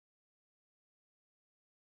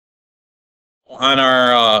On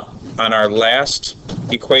our last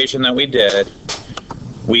equation that we did,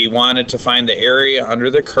 we wanted to find the area under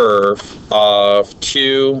the curve of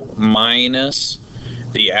 2 minus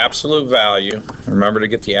the absolute value. Remember, to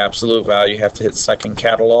get the absolute value, you have to hit second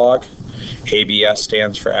catalog. ABS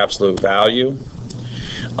stands for absolute value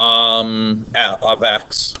of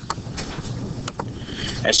x.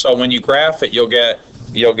 And so when you graph it, you'll get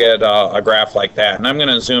a graph like that. And I'm going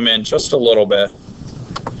to zoom in just a little bit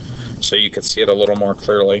so you can see it a little more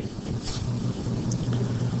clearly.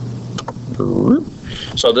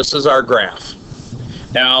 So this is our graph.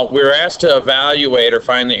 Now we're asked to evaluate or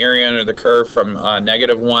find the area under the curve from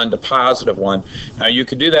 -1 to +1. Now you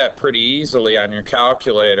could do that pretty easily on your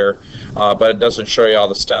calculator, but it doesn't show you all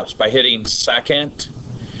the steps. By hitting second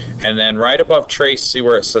and then right above trace, see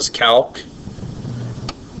where it says calc?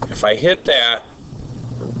 If I hit that,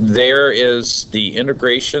 there is the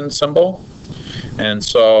integration symbol. And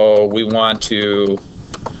so we want to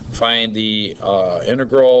find the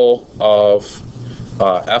integral of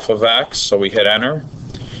f of x, so we hit enter.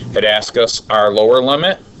 It asks us our lower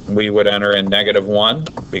limit. We would enter in -1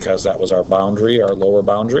 because that was our boundary, our lower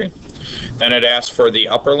boundary. Then it asks for the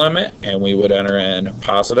upper limit, and we would enter in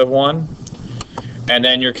 +1. And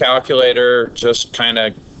then your calculator just kind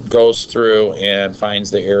of goes through and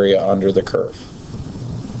finds the area under the curve.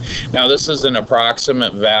 Now this is an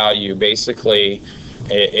approximate value. Basically,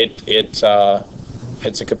 it's a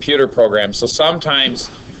computer program. So sometimes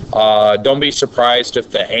don't be surprised if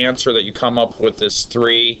the answer that you come up with is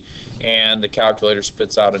 3 and the calculator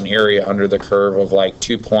spits out an area under the curve of like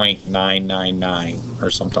 2.999 or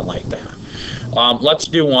something like that. Let's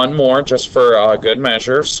do one more just for good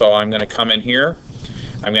measure. So I'm going to come in here.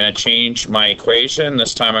 I'm going to change my equation.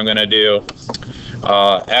 This time I'm going to do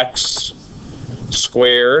x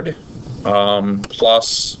squared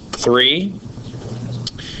plus 3.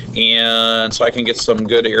 And so I can get some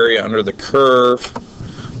good area under the curve.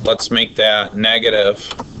 Let's make that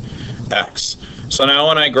 -x. So now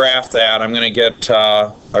when I graph that, I'm going to get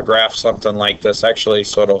a graph something like this, actually,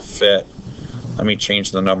 so it'll fit. Let me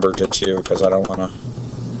change the number to 2 because I don't want to...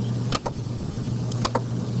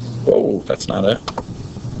 Whoa, that's not it.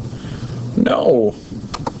 No.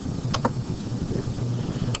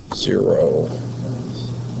 0.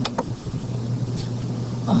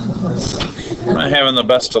 I'm not having the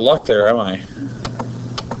best of luck there, am I?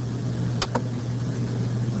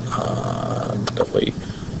 Delete.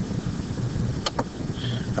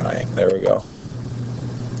 Alright, there we go.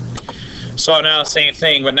 So now same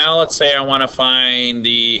thing, but now let's say I want to find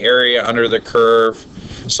the area under the curve.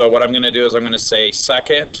 So what I'm going to do is I'm going to say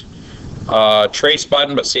second trace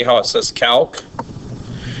button, but see how it says calc?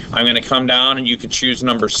 I'm going to come down and you can choose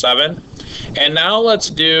number 7. And now let's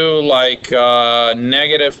do like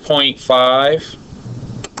 -0.5.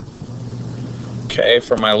 Okay,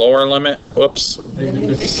 for my lower limit. Whoops.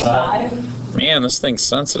 Man, this thing's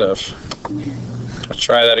sensitive. Let's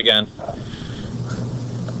try that again.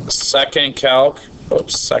 Second calc.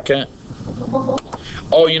 Oops, second.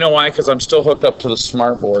 Oh, you know why? Because I'm still hooked up to the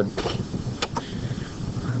smartboard.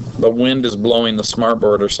 The wind is blowing the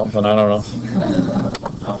smartboard or something. I don't know.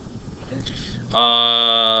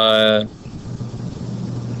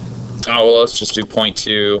 Oh, well, let's just do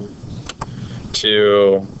 0.2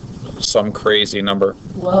 to some crazy number.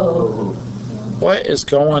 Whoa. What is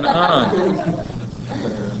going on?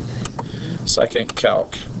 Second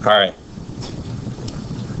calc. All right.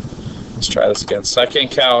 Let's try this again. Second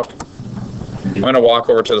calc. I'm going to walk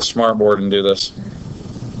over to the smartboard and do this.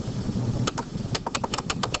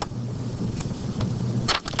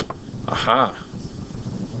 Aha.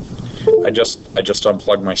 I just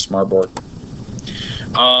unplugged my smartboard.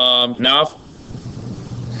 Now,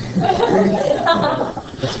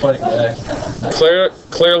 That's funny.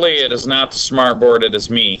 clearly it is not the smartboard, it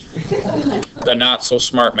is me, the not so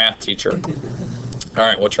smart math teacher. All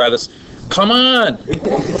right, we'll try this. Come on!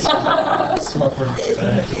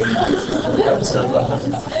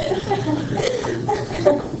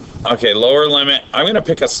 Okay, lower limit. I'm going to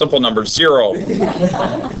pick a simple number, 0.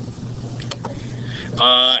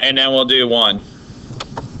 And then we'll do 1.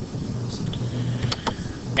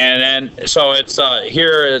 And then, so it's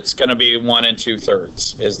here it's going to be 1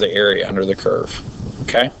 2/3 is the area under the curve.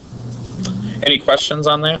 Okay? Any questions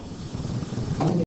on that?